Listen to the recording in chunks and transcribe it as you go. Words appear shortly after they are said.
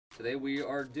Today we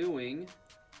are doing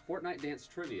Fortnite dance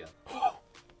trivia.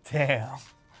 Damn. All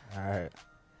right.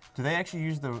 Do they actually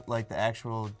use the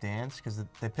actual dance? Because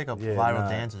they pick up viral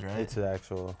dances, right? It's the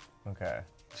actual. Okay.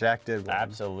 Jack did one.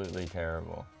 Absolutely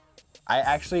terrible. I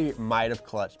actually might have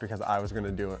clutched because I was gonna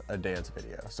do a dance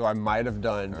video. So I might have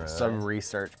done some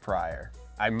research prior.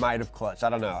 I might have clutched. I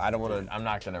don't know. I don't want to. I'm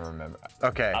not gonna remember.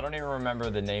 Okay. I don't even remember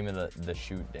the name of the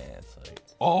shoot dance. Like.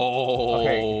 Oh.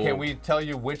 Okay, can we tell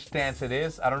you which dance it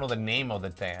is? I don't know the name of the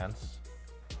dance.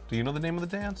 Do you know the name of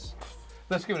the dance?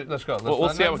 Let's give it. Let's go. We'll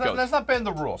see how it goes. Let's not bend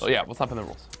the rules. Oh yeah, let's not bend the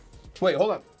rules. Wait, hold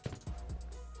on.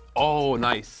 Oh,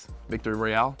 nice. Victory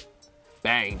Royale.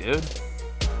 Bang, dude.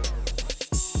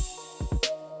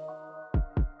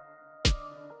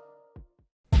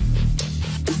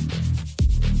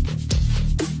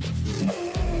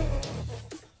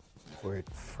 We're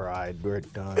fried. We're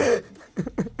done.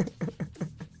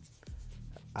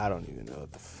 I don't even know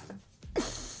what the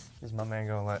Is my man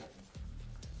gonna let?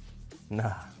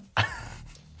 Nah.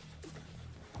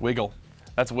 Wiggle.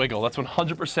 That's wiggle. That's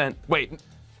 100%. Wait.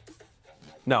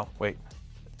 No, wait.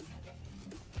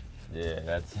 Yeah,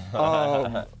 that's.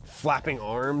 Flapping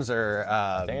arms or.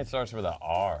 I think it starts with an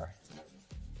R.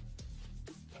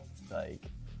 Like.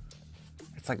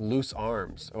 It's like loose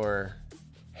arms or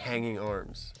hanging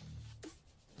arms.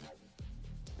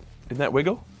 Isn't that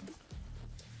wiggle?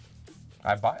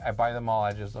 I buy them all.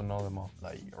 I just don't know them all.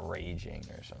 Like raging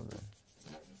or something.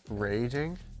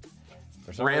 Raging?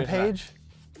 For some reason, Rampage?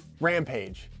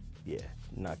 Rampage. Yeah,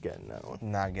 not getting that one.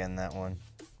 Not getting that one.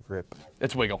 Rip.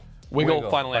 It's wiggle.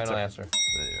 Wiggle, final answer.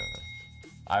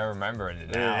 I remember it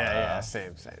now. Yeah,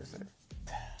 same.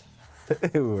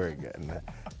 We weren't getting that.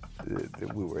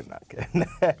 We were not getting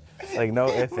that. Like, no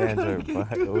ifs, ands, or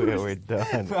buts. We're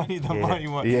done. I need the money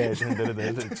one. Yeah.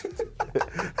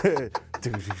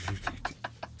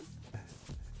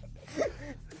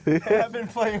 I've been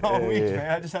playing all week,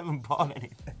 man. I just haven't bought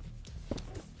anything.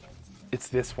 It's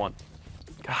this one.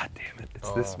 God damn it.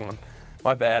 It's this one.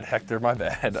 My bad, Hector. My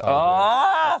bad.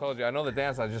 I told you. I know the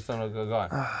dance. I just don't know. Go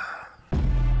on.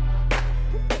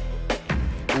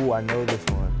 Ooh, I know this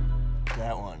one.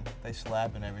 That one. They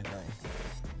slap and everything.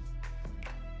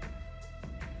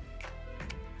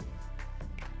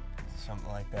 Something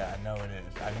like that. I know it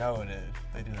is. I know it is.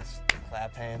 They do this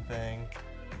clap hand thing.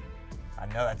 I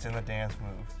know that's in the dance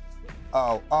move.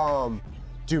 Oh,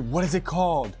 dude, what is it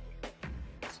called?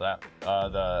 Slap.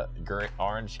 The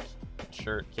orange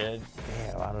shirt kid.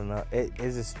 Damn, I don't know.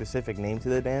 Is a specific name to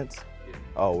the dance? Yeah.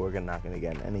 Oh, we're not gonna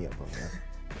get any of them.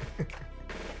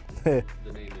 The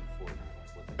name in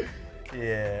Fortnite.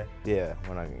 Yeah. Yeah,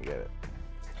 we're not gonna get it.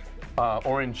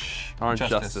 Orange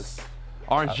Justice.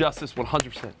 Orange Justice,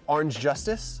 100%. Orange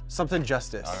Justice? Something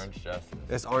Justice. Orange Justice.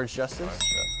 It's Orange Justice? Orange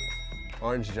Justice.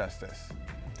 Orange Justice.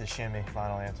 The shimmy,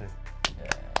 final answer.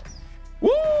 Yes.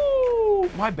 Woo!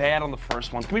 My bad on the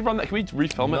first one. Can we run that? Can we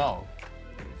refilm it? No.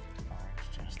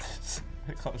 Orange Justice.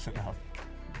 Close enough.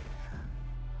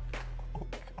 Oh,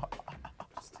 God.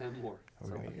 It's 10 more.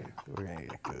 We're gonna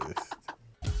get to this.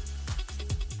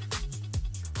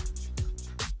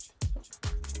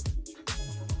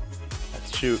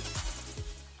 Let's shoot.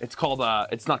 It's called,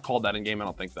 it's not called that in game, I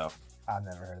don't think, though. I've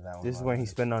never heard of that one. This is when he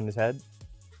spin on his head?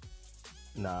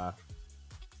 Nah.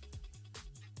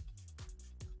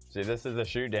 See, this is the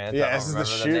shoot dance. Yeah, I don't this is the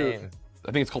remember shoot. name.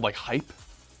 I think it's called, like, Hype.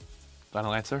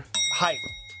 Final answer? Hype.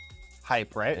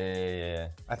 Hype, right? Yeah.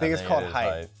 I think it's called it is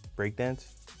Hype. Breakdance?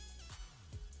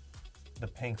 The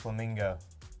Pink Flamingo.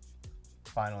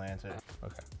 Final answer.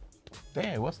 Okay.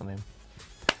 Dang, what's the name?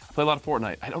 I play a lot of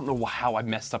Fortnite. I don't know how I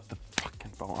messed up the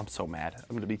fucking phone. I'm so mad.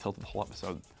 I'm gonna be tilted the whole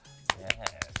episode. Yes.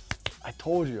 I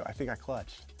told you. I think I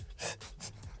clutched.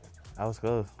 I was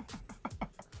close.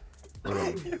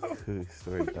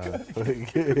 We're done.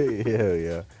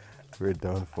 Yeah. We're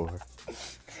done for.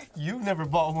 You've never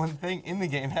bought one thing in the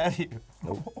game, have you?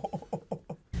 Nope.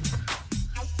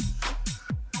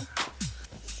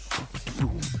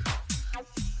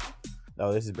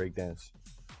 Oh, this is breakdance.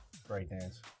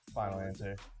 Breakdance. Final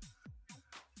answer.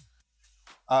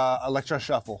 Electro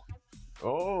Shuffle.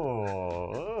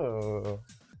 Oh.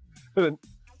 And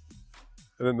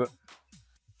then the,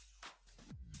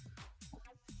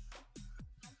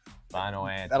 Final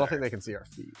answer. I don't think they can see our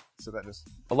feet, so that just.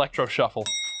 Electro Shuffle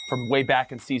from way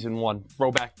back in season 1.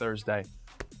 Throwback Thursday.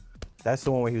 That's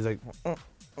the one where he was like,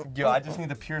 Yo, I just need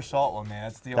the pure salt one, man.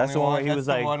 That's the That's only the one one. where he That's was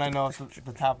the like- one I know off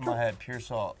the top of my head. Pure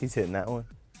salt. he's hitting that one.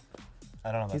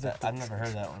 I don't know about that. I've never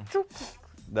heard that one.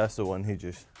 That's the one he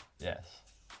just. Yes.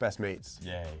 Best mates.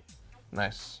 Yay.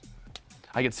 Nice.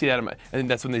 I can see that in my, I think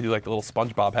that's when they do like the little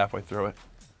SpongeBob halfway through it.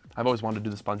 I've always wanted to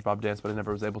do the SpongeBob dance, but I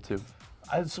never was able to.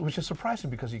 Which is surprising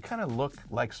because you kind of look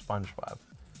like SpongeBob.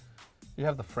 You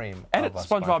have the frame. And of it's a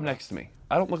SpongeBob next to me.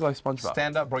 I don't look like SpongeBob.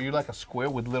 Stand up, bro. You're like a square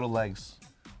with little legs.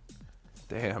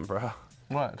 Damn, bro.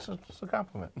 What? It's a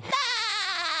compliment.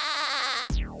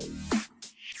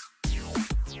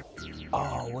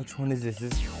 Oh, which one is this?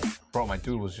 Bro, my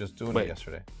dude was just doing it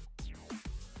yesterday.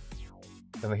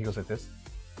 And then he goes like this.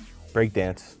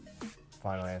 Breakdance.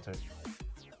 Final answer.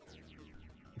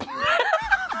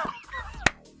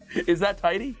 Is that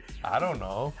tidy? I don't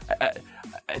know.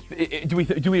 Do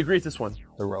we agree it's this one?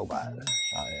 The robot.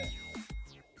 Oh,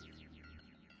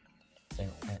 yeah.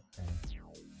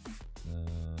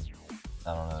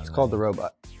 I don't know. It's called the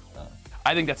robot.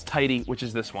 I think that's tidy, which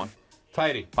is this one.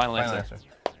 Tidy. Final answer.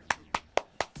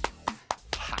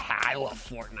 I love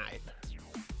Fortnite.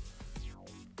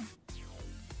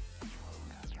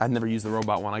 I've never used the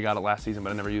robot one. I got it last season, but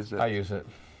I never used it. I use it.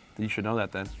 You should know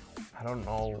that then. I don't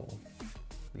know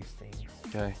these things.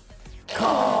 Okay.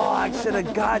 Oh, I should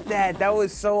have got that. That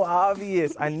was so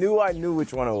obvious. I knew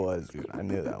which one it was, dude. I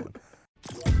knew that one.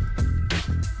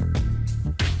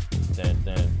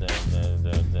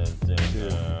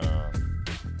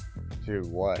 Dude,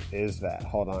 what is that?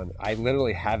 Hold on. I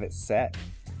literally have it set.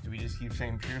 Do we just keep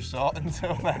saying pure salt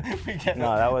until we get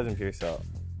No, that wasn't pure salt.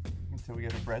 until we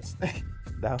get a breadstick?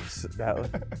 That was.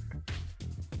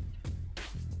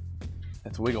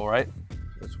 That's Wiggle, right?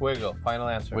 It's Wiggle. Final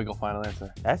answer. Wiggle, final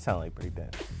answer. That sounded like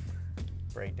breakdance.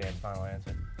 Breakdance, final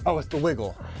answer. Oh, it's the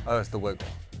wiggle. Oh, it's the wiggle.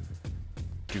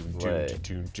 Is it?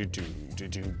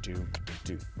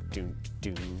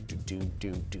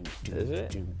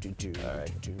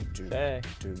 Alright. Okay.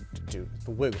 It's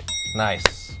the wiggle.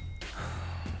 Nice.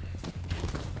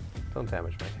 Don't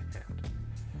damage my hand.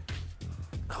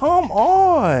 Come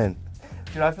on.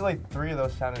 Dude, I feel like 3 of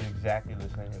those sounded exactly the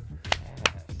same.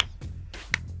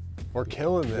 We're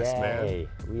killing this, man. Yay.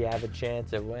 We have a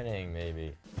chance at winning,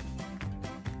 maybe.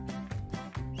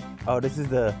 Oh, this is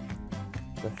the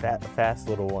fast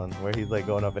little one where he's like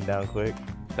going up and down quick.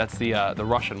 That's the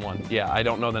Russian one. Yeah, I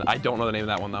don't know the name of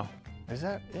that one though. Is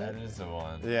that? That is the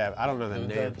one. Yeah, I don't know the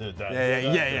name.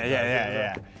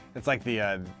 Yeah. It's like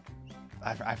the,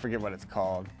 I forget what it's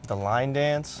called. The line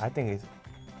dance? I think it's.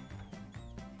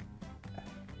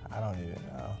 I don't even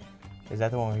know. Is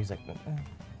that the one where he's like?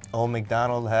 Old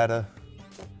McDonald had a...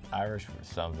 Irish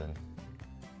something.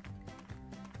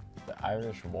 The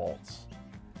Irish waltz.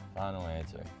 Final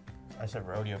answer. I said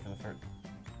rodeo for the first.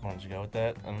 Why don't you go with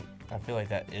that? I feel like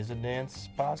that is a dance,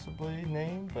 possibly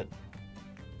name, but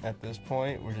at this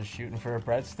point, we're just shooting for a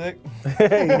breadstick.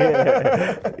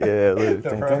 Yeah.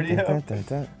 The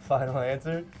rodeo. Final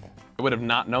answer. I would have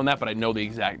not known that, but I know the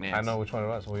exact names. I know which one it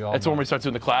was. We all. That's know. when we start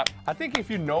doing the clap. I think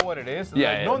if you know what it is, Yeah,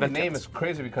 like, yeah, knowing the that name counts. is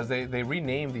crazy because they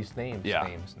rename these names. Yeah.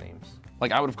 Names.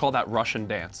 Like I would have called that Russian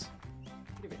dance.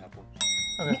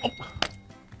 Okay.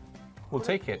 We'll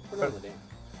take it. All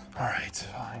right,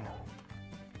 fine.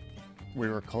 We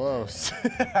were close.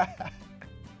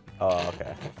 Oh,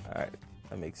 okay. All right.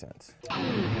 That makes sense.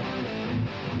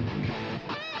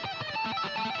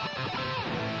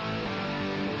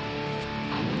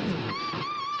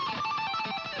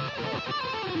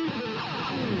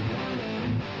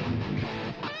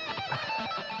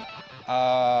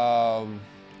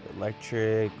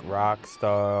 Electric, rock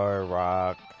star,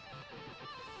 rock.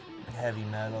 Heavy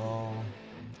metal.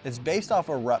 It's based off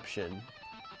Eruption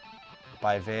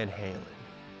by Van Halen.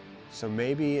 So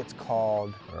maybe it's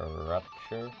called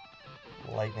Rupture?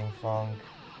 Lightning funk.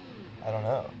 I don't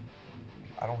know.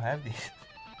 I don't have these.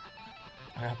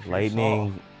 I got pure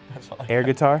Lightning, salt. That's all I air got.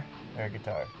 guitar. Air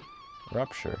guitar.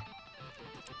 Rupture.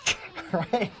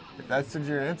 right. If that's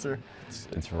your answer.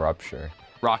 It's Rupture.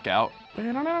 Rock Out.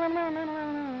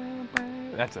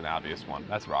 That's an obvious one.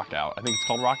 That's Rock Out. I think it's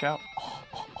called Rock Out.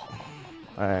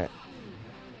 All right.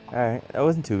 That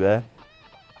wasn't too bad.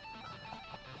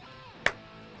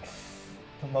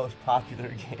 The most popular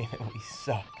game and we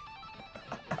suck.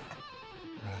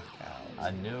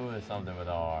 I knew it was something with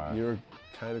R. You were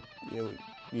kind of,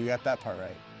 you got that part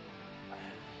right.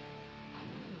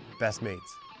 Best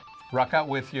mates. Rock out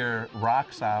with your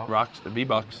rocks out.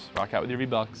 V-Bucks. Rock Out with your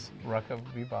V-Bucks. Rock out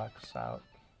V-Bucks out.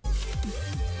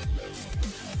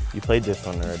 You played this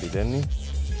one already, didn't you?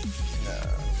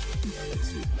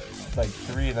 It's like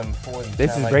 3 of them, 4 of them.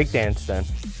 This sound is like breakdance then.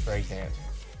 Breakdance.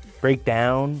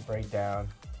 Breakdown. Breakdown.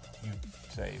 You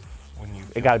say when you.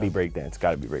 It gotta be breakdance.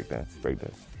 Gotta be breakdance.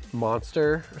 Breakdance.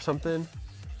 Monster or something?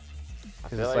 I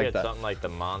feel it's like like it's that. something like the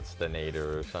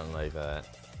Monsternator or something like that.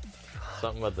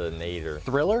 Something with the nader.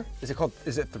 Thriller? Is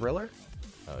it Thriller?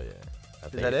 Oh yeah. I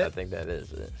think, that it? I think that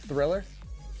is it. Thriller?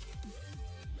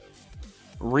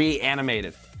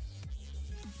 Reanimated.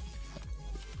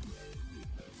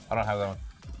 I don't have that one.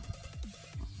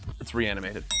 It's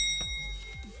reanimated.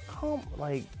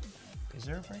 Like, Is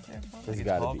there a breakdance one? it's Like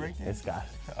gotta called be. breakdance? It's got.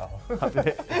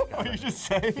 Oh, you just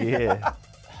saying? Yeah.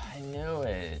 I knew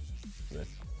it. With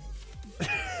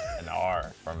an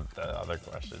R from the other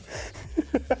question.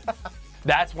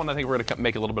 That's one I think we're gonna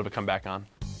make a little bit of a comeback on.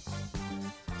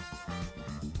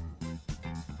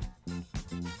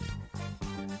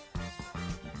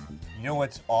 You know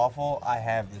what's awful? I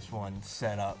have this one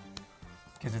set up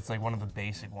because it's like one of the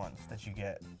basic ones that you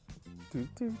get. Do,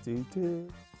 do, do, do.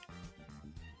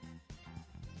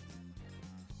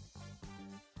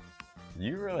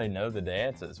 You really know the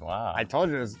dances. Wow. I told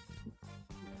you it was.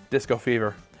 Disco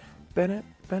Fever. Bennett,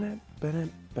 Bennett, Bennett,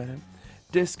 Bennett.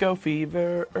 Disco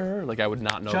Fever. Like I would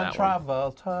not know John that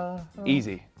one. Travolta.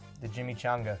 Easy. The Jimmy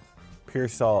Changa, Pure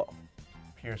salt.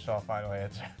 pure soft final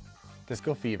answer.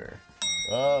 Disco Fever.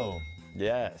 Oh,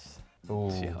 yes.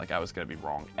 Yeah, like I was gonna be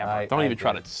wrong ever. I Don't even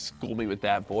try did. to school me with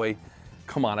that, boy.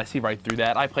 Come on, I see right through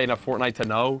that. I play enough Fortnite to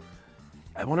know.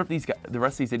 I wonder if these guys, the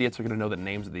rest of these idiots are gonna know the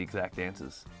names of the exact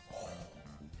dances.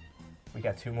 We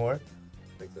got two more. I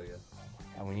think so, yeah.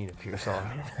 And we need a pure salt.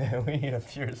 We need a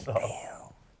pure salt.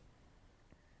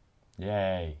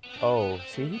 Yay. Oh,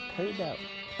 see, he played that.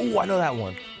 Oh, I know that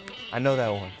one. I know that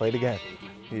one. Play it again.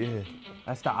 Yeah.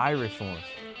 That's the Irish one.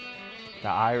 The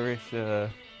Irish,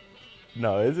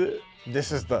 no, is it?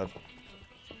 This is the.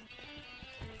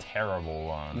 Terrible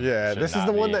one. Yeah, Should this is not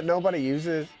the one be. that nobody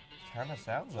uses. Kind of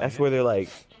sounds like That's it. where they're like,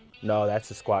 no,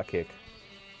 that's a squat kick.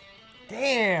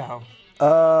 Damn.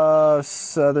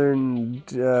 Southern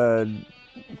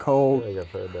cold I've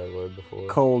heard that word before.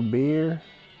 cold beer.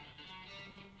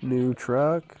 New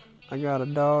truck. I got a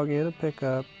dog in a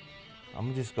pickup. I'm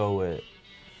gonna just go with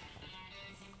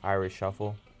Irish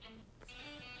Shuffle.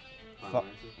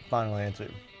 Final answer.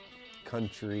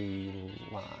 Country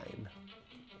line.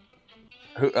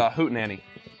 Hootenanny.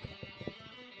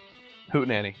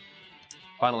 Hootenanny.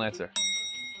 Final answer.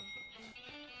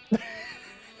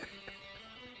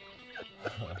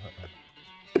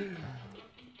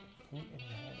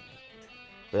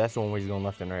 But that's the one where he's going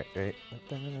left and right, right?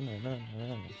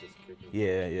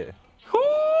 Yeah, yeah.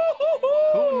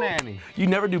 Hootenanny. You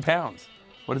never do pounds.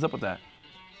 What is up with that?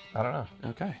 I don't know.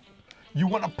 Okay. You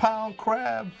want a pound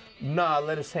crab? Nah,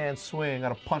 let his hand swing.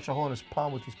 Gotta punch a hole in his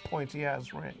palm with these pointy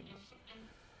ass rings.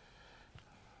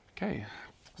 Okay.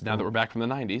 Now that we're back from the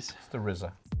 90s. It's the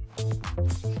RZA.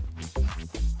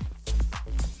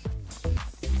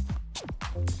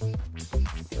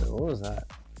 What was that?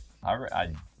 I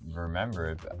remember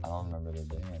it, but I don't remember the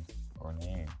dance or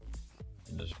name.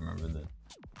 I just remember the.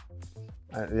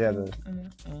 Yeah, the.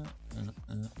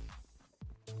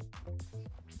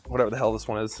 Whatever the hell this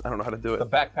one is. I don't know how to do The it.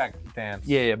 backpack dance.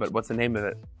 Yeah, but what's the name of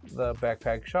it? The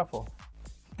backpack shuffle.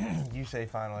 You say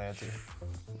final answer.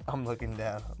 I'm looking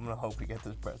down. I'm gonna hope we get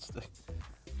this breadstick.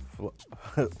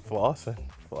 Flossing.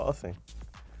 Flossing.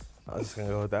 I was just gonna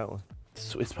go with that one.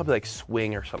 It's probably like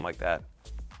swing or something like that.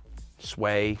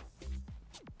 Sway.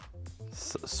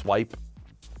 Swipe.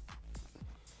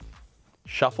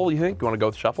 Shuffle, you think? You want to go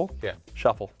with shuffle? Yeah.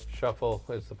 Shuffle. Shuffle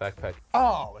is the backpack.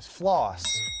 Oh, it's floss.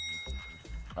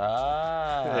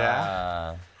 Ah.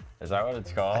 Yeah. Is that what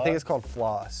it's called? I think it's called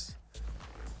floss.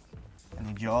 I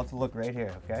need y'all to look right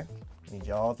here, okay? I need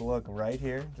y'all to look right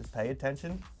here. Just pay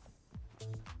attention.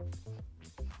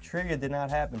 Trivia did not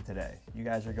happen today. You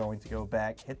guys are going to go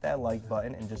back, hit that like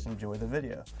button, and just enjoy the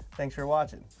video. Thanks for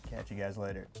watching. Catch you guys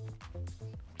later.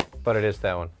 But it is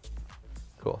that one.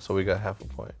 Cool. So we got half a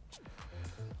point.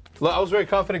 Look, I was very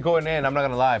confident going in. I'm not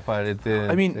gonna lie, but it didn't.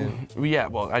 I mean, yeah,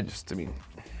 well, I'm just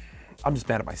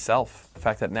mad at myself. The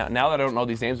fact that now that I don't know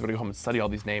these names, I'm gonna go home and study all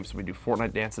these names. So we do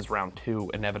Fortnite dances round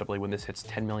 2, inevitably, when this hits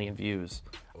 10 million views.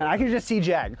 And I can just see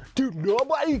Jag. Dude,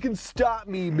 nobody can stop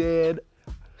me, man.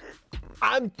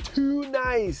 I'm too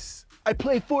nice. I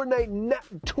play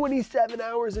Fortnite 27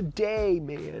 hours a day,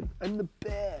 man. I'm the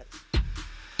best.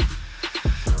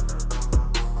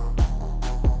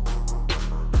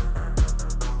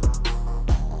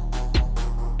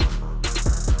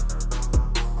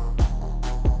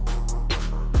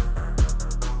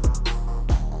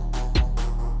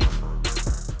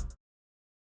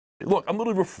 Look, I'm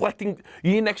literally reflecting.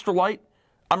 You need an extra light?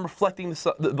 I'm reflecting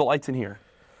the lights in here.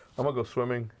 I'm gonna go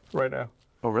swimming right now.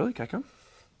 Oh, really? Can I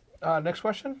come? Next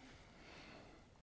question.